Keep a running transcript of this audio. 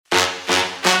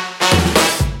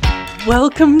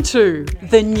Welcome to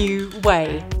The New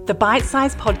Way, the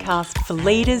bite-sized podcast for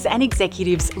leaders and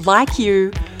executives like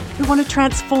you who want to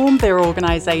transform their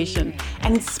organisation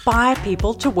and inspire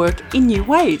people to work in new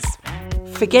ways.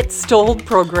 Forget stalled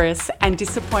progress and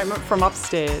disappointment from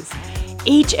upstairs.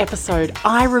 Each episode,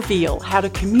 I reveal how to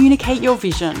communicate your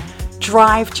vision,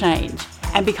 drive change,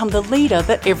 and become the leader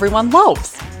that everyone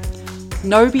loves.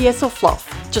 No BS or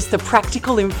fluff, just the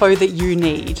practical info that you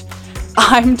need.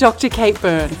 I'm Dr. Kate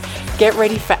Byrne. Get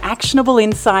ready for actionable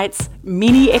insights,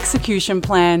 mini execution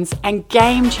plans, and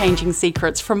game-changing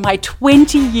secrets from my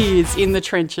 20 years in the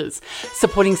trenches,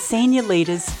 supporting senior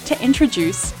leaders to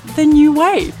introduce the new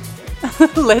way.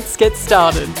 Let's get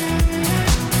started.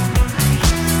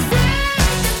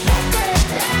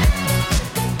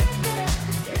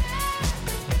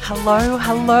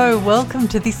 Hello. Welcome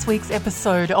to this week's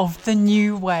episode of The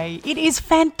New Way. It is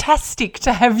fantastic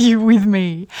to have you with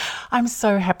me. I'm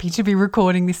so happy to be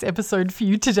recording this episode for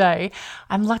you today.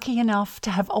 I'm lucky enough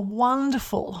to have a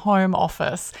wonderful home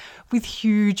office with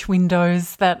huge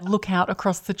windows that look out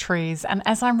across the trees. And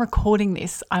as I'm recording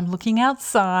this, I'm looking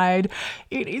outside.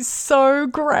 It is so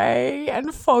grey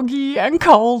and foggy and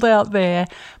cold out there,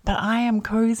 but I am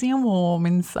cozy and warm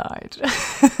inside.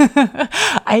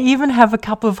 I even have a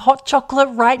cup of hot chocolate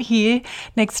right here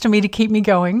next to me to keep me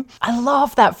going. I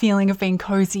love that feeling of being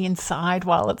cozy inside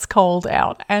while it's cold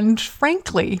out. And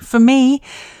frankly, for me,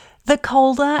 the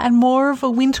colder and more of a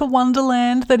winter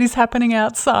wonderland that is happening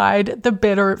outside, the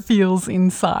better it feels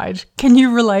inside. Can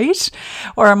you relate?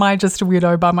 Or am I just a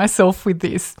weirdo by myself with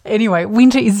this? Anyway,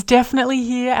 winter is definitely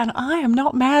here and I am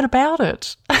not mad about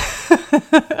it.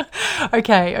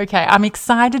 Okay. I'm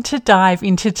excited to dive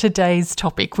into today's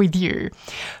topic with you.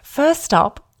 First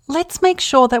up, let's make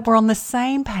sure that we're on the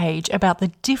same page about the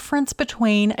difference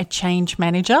between a change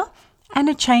manager and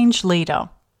a change leader.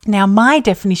 Now, my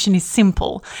definition is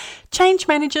simple. Change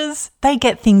managers, they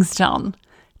get things done.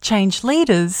 Change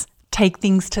leaders take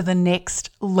things to the next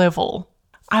level.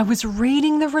 I was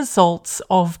reading the results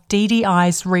of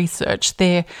DDI's research,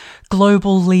 their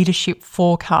global leadership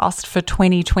forecast for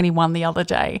 2021 the other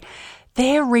day.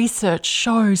 Their research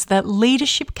shows that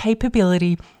leadership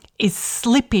capability is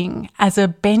slipping as a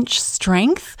bench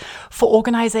strength for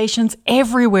organisations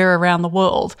everywhere around the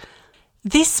world.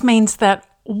 This means that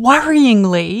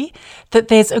worryingly, that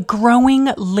there's a growing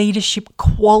leadership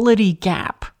quality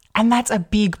gap, and that's a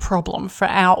big problem for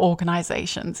our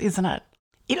organisations, isn't it?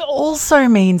 It also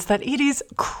means that it is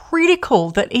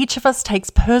critical that each of us takes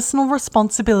personal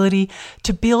responsibility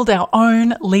to build our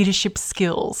own leadership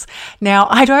skills. Now,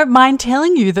 I don't mind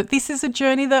telling you that this is a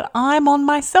journey that I'm on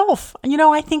myself.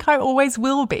 I think I always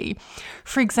will be.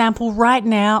 For example, right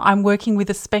now I'm working with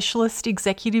a specialist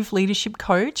executive leadership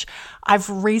coach. I've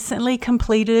recently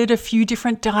completed a few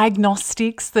different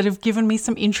diagnostics that have given me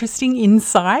some interesting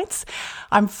insights.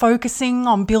 I'm focusing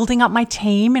on building up my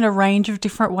team in a range of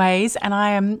different ways, and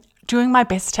I am doing my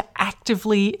best to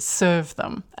actively serve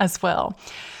them as well.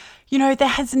 There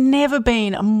has never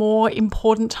been a more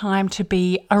important time to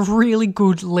be a really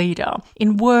good leader.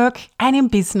 In work and in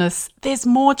business, there's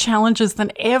more challenges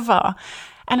than ever.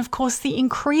 And of course, the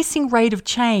increasing rate of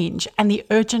change and the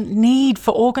urgent need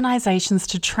for organisations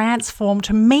to transform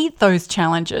to meet those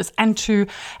challenges and to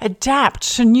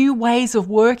adapt to new ways of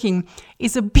working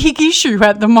is a big issue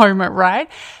at the moment, right?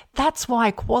 That's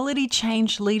why quality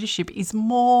change leadership is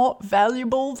more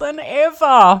valuable than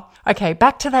ever. Okay,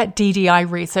 back to that DDI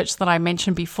research that I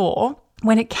mentioned before.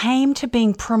 When it came to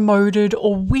being promoted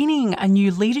or winning a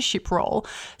new leadership role,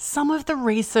 some of the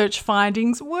research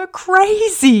findings were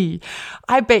crazy.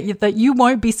 I bet you that you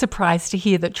won't be surprised to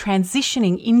hear that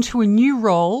transitioning into a new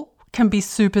role can be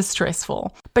super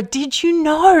stressful. But did you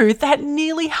know that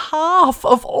nearly half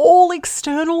of all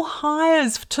external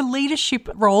hires to leadership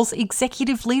roles,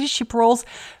 executive leadership roles,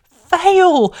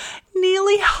 fail?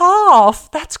 Nearly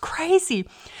half. That's crazy.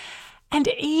 And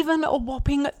even a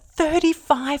whopping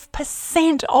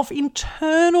 35% of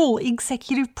internal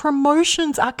executive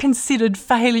promotions are considered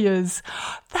failures.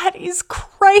 That is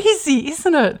crazy,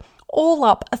 isn't it? All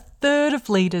up, a third of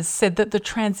leaders said that the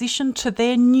transition to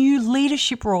their new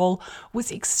leadership role was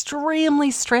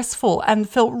extremely stressful and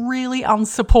felt really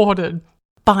unsupported.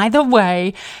 By the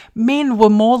way, men were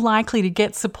more likely to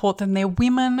get support than their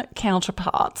women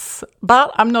counterparts.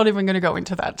 But I'm not even going to go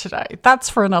into that today. That's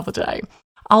for another day.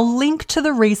 I'll link to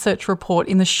the research report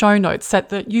in the show notes so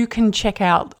that you can check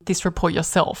out this report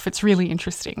yourself. It's really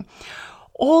interesting.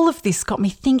 All of this got me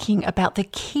thinking about the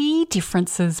key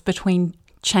differences between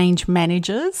change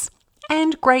managers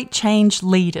and great change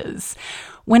leaders.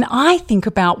 When I think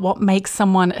about what makes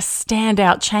someone a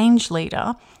standout change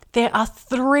leader, there are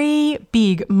 3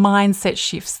 big mindset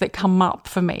shifts that come up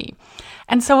for me.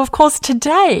 And so, of course,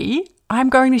 today I'm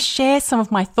going to share some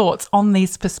of my thoughts on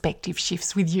these perspective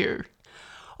shifts with you.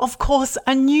 Of course,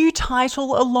 a new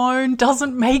title alone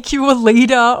doesn't make you a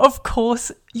leader. Of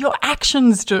course, your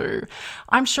actions do.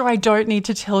 I'm sure I don't need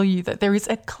to tell you that there is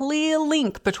a clear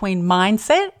link between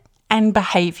mindset and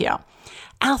behavior.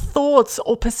 Our thoughts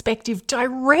or perspective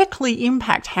directly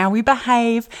impact how we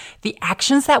behave, the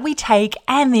actions that we take,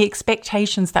 and the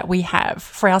expectations that we have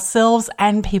for ourselves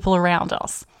and people around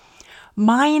us.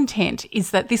 My intent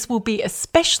is that this will be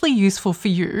especially useful for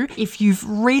you if you've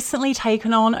recently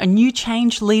taken on a new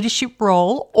change leadership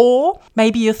role, or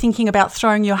maybe you're thinking about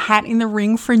throwing your hat in the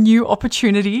ring for a new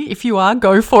opportunity. If you are,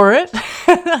 go for it.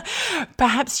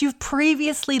 Perhaps you've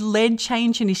previously led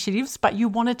change initiatives, but you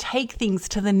want to take things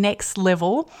to the next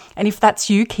level. And if that's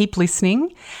you, keep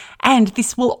listening. And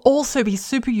this will also be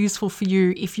super useful for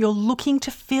you if you're looking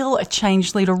to fill a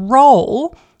change leader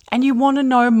role and you want to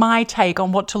know my take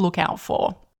on what to look out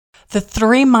for. The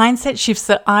 3 mindset shifts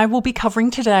that I will be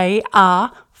covering today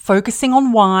are focusing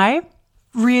on why,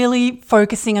 really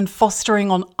focusing and fostering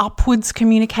on upwards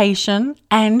communication,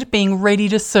 and being ready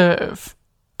to serve.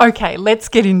 Okay, let's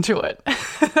get into it.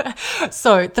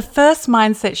 So the first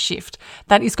mindset shift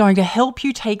that is going to help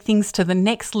you take things to the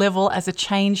next level as a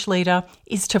change leader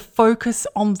is to focus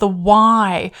on the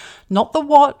why, not the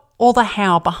what or the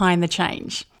how behind the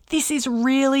change. This is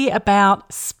really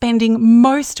about spending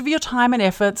most of your time and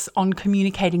efforts on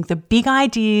communicating the big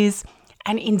ideas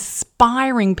and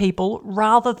inspiring people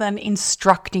rather than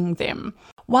instructing them.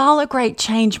 While a great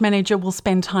change manager will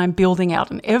spend time building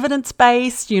out an evidence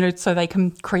base, so they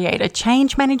can create a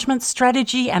change management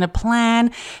strategy and a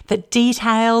plan that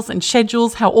details and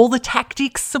schedules how all the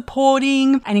tactics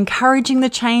supporting and encouraging the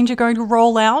change are going to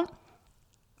roll out.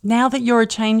 Now that you're a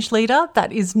change leader,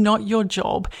 that is not your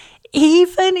job.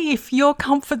 Even if your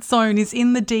comfort zone is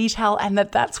in the detail and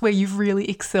that's where you've really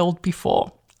excelled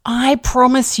before. I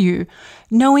promise you,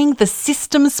 knowing the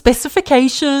system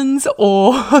specifications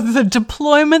or the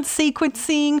deployment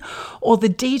sequencing or the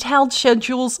detailed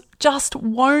schedules just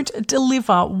won't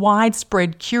deliver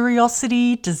widespread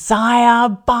curiosity, desire,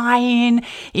 buy-in,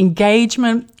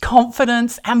 engagement,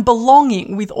 confidence, and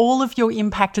belonging with all of your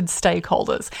impacted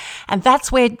stakeholders. And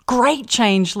that's where great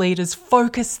change leaders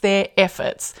focus their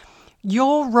efforts.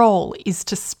 Your role is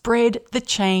to spread the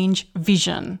change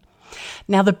vision.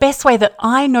 Now, the best way that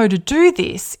I know to do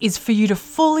this is for you to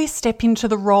fully step into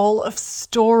the role of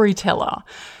storyteller.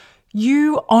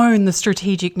 You own the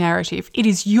strategic narrative. It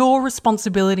is your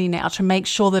responsibility now to make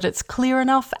sure that it's clear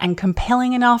enough and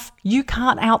compelling enough. You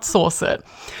can't outsource it.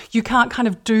 You can't kind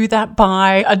of do that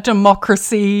by a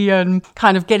democracy and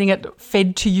kind of getting it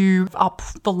fed to you up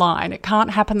the line. It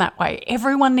can't happen that way.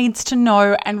 Everyone needs to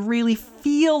know and really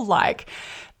feel like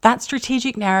that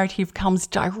strategic narrative comes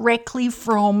directly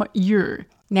from you.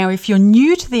 Now, if you're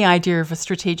new to the idea of a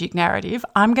strategic narrative,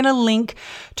 I'm going to link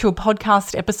to a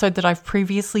podcast episode that I've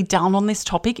previously done on this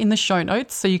topic in the show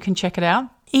notes, so you can check it out.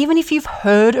 Even if you've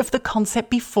heard of the concept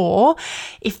before,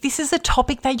 if this is a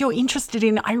topic that you're interested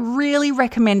in, I really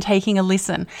recommend taking a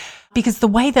listen, because the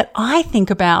way that I think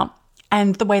about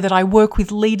and the way that I work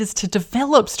with leaders to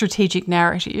develop strategic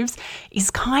narratives is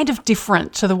kind of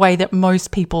different to the way that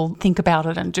most people think about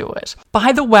it and do it.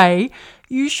 By the way,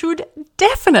 you should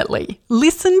definitely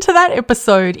listen to that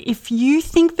episode if you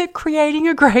think that creating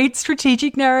a great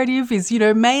strategic narrative is,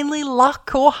 mainly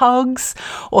luck or hugs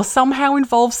or somehow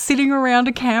involves sitting around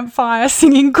a campfire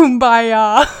singing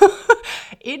Kumbaya.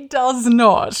 It does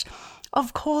not.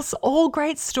 Of course, all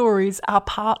great stories are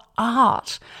part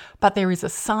art, but there is a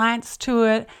science to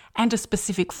it and a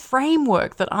specific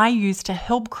framework that I use to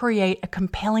help create a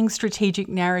compelling strategic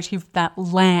narrative that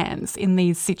lands in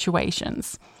these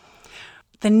situations.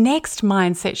 The next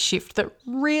mindset shift that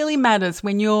really matters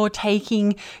when you're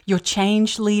taking your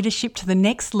change leadership to the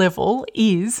next level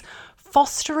is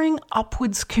fostering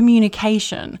upwards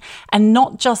communication and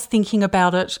not just thinking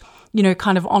about it,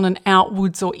 kind of on an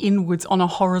outwards or inwards on a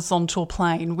horizontal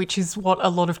plane, which is what a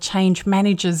lot of change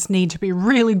managers need to be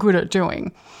really good at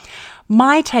doing.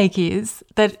 My take is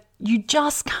that you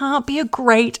just can't be a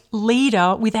great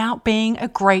leader without being a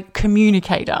great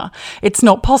communicator. It's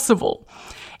not possible.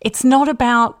 It's not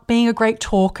about being a great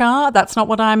talker. That's not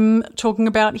what I'm talking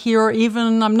about here, or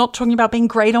even I'm not talking about being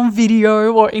great on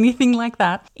video or anything like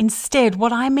that. Instead,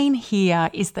 what I mean here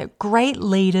is that great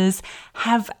leaders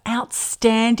have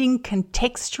outstanding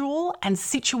contextual and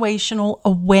situational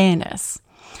awareness.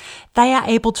 They are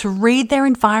able to read their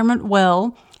environment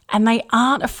well, and they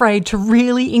aren't afraid to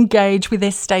really engage with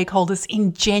their stakeholders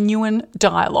in genuine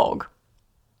dialogue.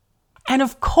 And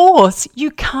of course,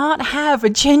 you can't have a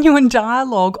genuine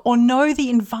dialogue or know the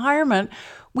environment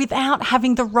without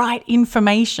having the right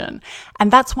information.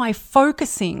 And that's why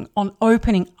focusing on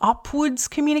opening upwards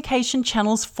communication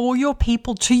channels for your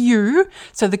people to you,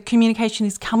 so the communication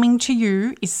is coming to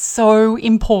you, is so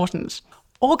important.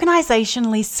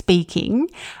 Organisationally speaking,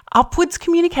 upwards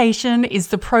communication is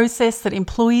the process that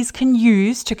employees can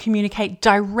use to communicate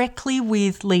directly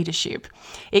with leadership.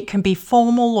 It can be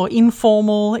formal or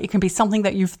informal. It can be something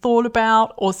that you've thought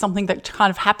about or something that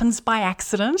kind of happens by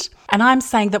accident. And I'm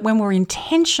saying that when we're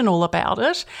intentional about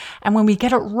it and when we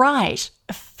get it right,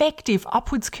 effective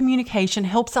upwards communication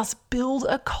helps us build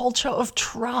a culture of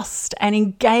trust and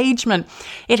engagement.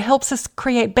 It helps us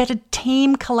create better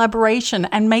team collaboration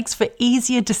and makes for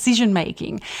easier decision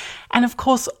making. And of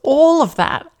course, all of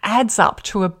that adds up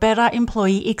to a better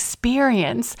employee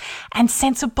experience and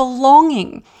sense of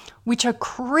belonging, which are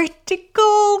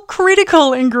critical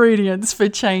ingredients for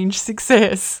change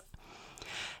success.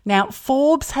 Now,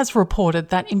 Forbes has reported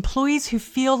that employees who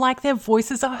feel like their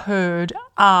voices are heard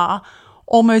are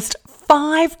almost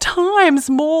 5 times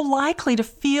more likely to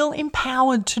feel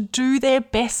empowered to do their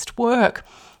best work.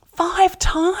 5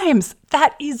 times!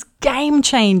 That is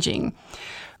game-changing.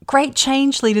 Great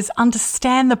change leaders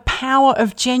understand the power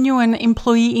of genuine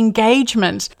employee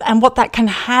engagement and what that can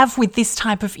have with this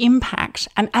type of impact.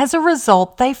 And as a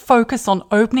result, they focus on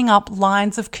opening up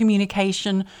lines of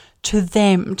communication to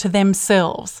them, to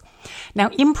themselves. Now,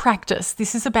 in practice,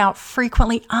 this is about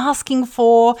frequently asking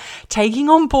for, taking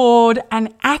on board,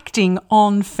 and acting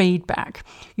on feedback.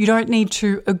 You don't need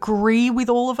to agree with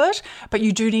all of it, but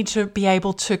you do need to be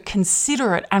able to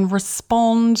consider it and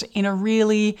respond in a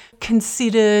really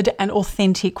considered and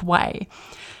authentic way.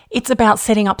 It's about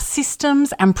setting up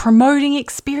systems and promoting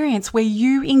experience where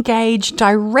you engage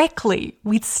directly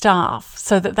with staff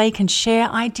so that they can share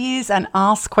ideas and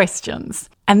ask questions.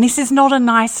 And this is not a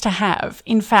nice to have.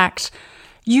 In fact,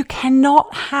 you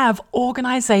cannot have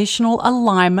organizational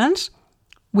alignment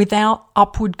without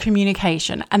upward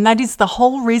communication. And that is the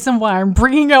whole reason why I'm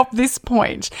bringing up this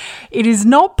point. It is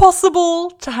not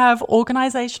possible to have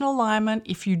organizational alignment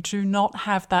if you do not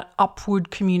have that upward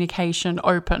communication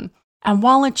open. And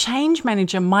while a change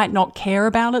manager might not care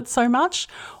about it so much,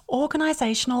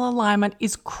 organizational alignment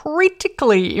is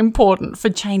critically important for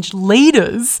change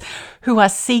leaders who are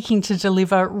seeking to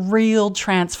deliver real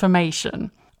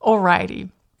transformation. Alrighty.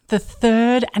 The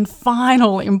third and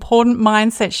final important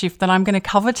mindset shift that I'm going to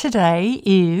cover today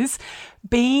is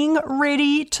being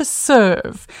ready to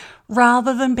serve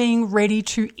rather than being ready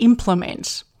to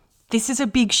implement. This is a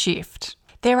big shift.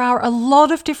 There are a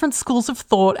lot of different schools of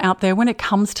thought out there when it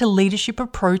comes to leadership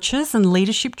approaches and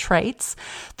leadership traits.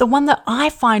 The one that I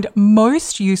find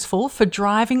most useful for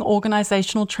driving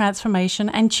organizational transformation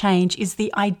and change is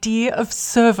the idea of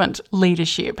servant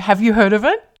leadership. Have you heard of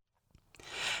it?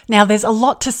 Now, there's a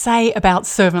lot to say about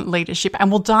servant leadership, and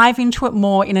we'll dive into it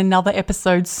more in another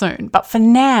episode soon. But for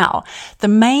now, the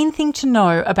main thing to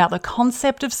know about the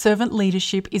concept of servant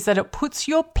leadership is that it puts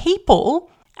your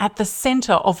people at the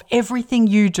center of everything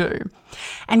you do.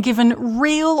 And given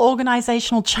real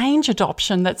organizational change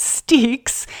adoption that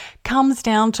sticks comes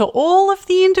down to all of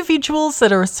the individuals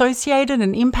that are associated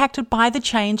and impacted by the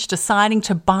change deciding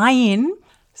to buy in,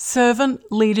 servant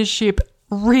leadership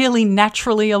really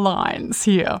naturally aligns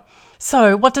here.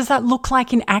 So what does that look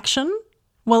like in action?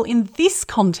 Well, in this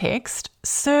context,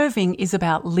 serving is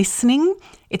about listening.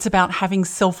 It's about having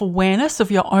self-awareness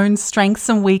of your own strengths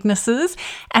and weaknesses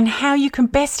and how you can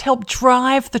best help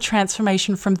drive the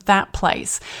transformation from that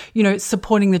place. You know,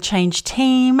 supporting the change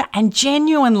team and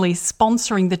genuinely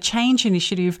sponsoring the change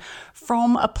initiative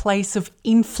from a place of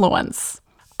influence.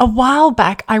 A while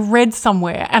back, I read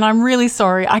somewhere, and I'm really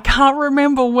sorry, I can't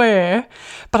remember where,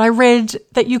 but I read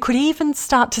that you could even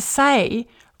start to say,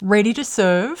 ready to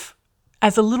serve,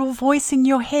 as a little voice in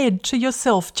your head to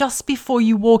yourself just before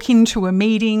you walk into a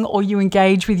meeting or you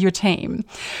engage with your team.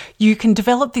 You can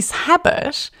develop this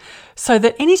habit so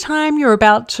that anytime you're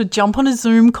about to jump on a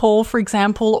Zoom call, for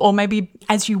example, or maybe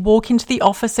as you walk into the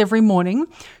office every morning,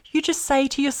 you just say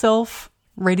to yourself,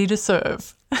 ready to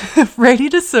serve, ready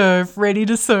to serve, ready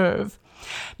to serve.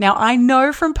 Now, I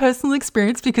know from personal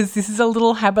experience, because this is a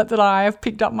little habit that I have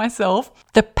picked up myself,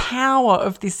 the power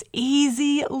of this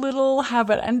easy little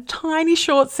habit and tiny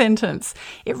short sentence.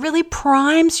 It really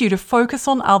primes you to focus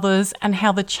on others and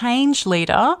how the change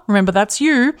leader, remember that's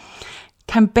you,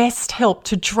 can best help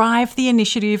to drive the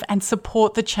initiative and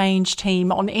support the change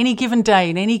team on any given day,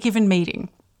 in any given meeting.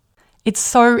 It's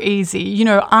so easy. You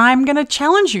know, I'm going to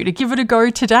challenge you to give it a go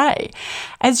today.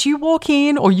 As you walk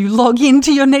in or you log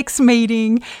into your next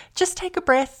meeting, just take a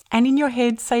breath and in your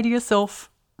head say to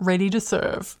yourself, ready to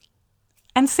serve.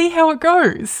 And see how it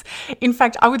goes. In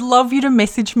fact, I would love you to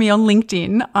message me on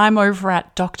LinkedIn. I'm over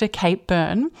at Dr. Kate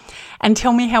Byrne, and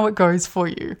tell me how it goes for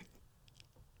you.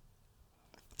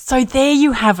 So there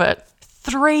you have it.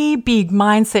 3 big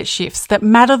mindset shifts that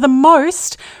matter the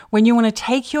most when you want to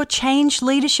take your change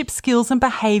leadership skills and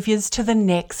behaviors to the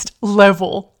next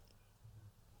level.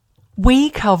 We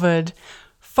covered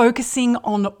focusing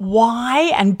on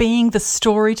why and being the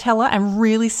storyteller and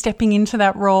really stepping into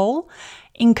that role,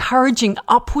 encouraging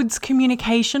upwards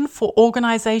communication for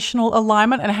organizational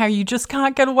alignment and how you just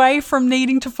can't get away from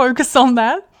needing to focus on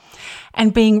that,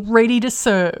 and being ready to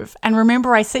serve. And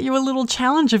remember, I set you a little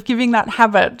challenge of giving that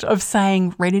habit of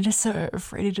saying, ready to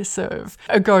serve,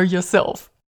 a go yourself.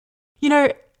 You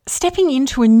know, stepping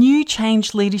into a new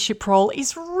change leadership role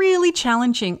is really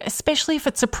challenging, especially if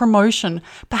it's a promotion.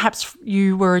 Perhaps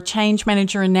you were a change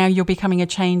manager and now you're becoming a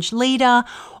change leader,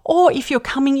 or if you're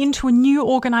coming into a new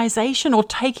organization or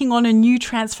taking on a new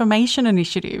transformation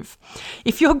initiative.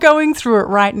 If you're going through it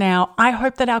right now, I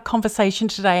hope that our conversation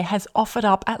today has offered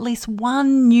up at least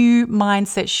one new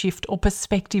mindset shift or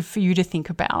perspective for you to think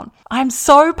about. I'm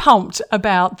so pumped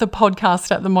about the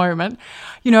podcast at the moment.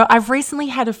 You know, I've recently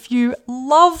had a few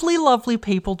lovely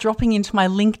people dropping into my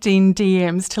LinkedIn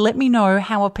DMs to let me know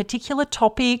how a particular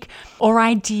topic or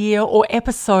idea or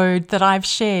episode that I've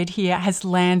shared here has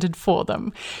landed for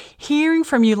them. Hearing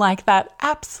from you like that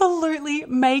absolutely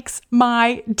makes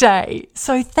my day.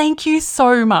 So thank you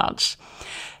so much.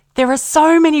 There are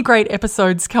so many great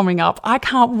episodes coming up. I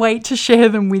can't wait to share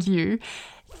them with you.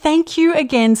 Thank you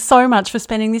again so much for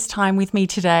spending this time with me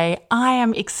today. I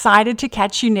am excited to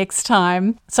catch you next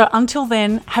time. So until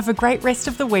then, have a great rest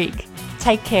of the week.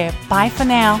 Take care. Bye for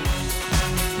now.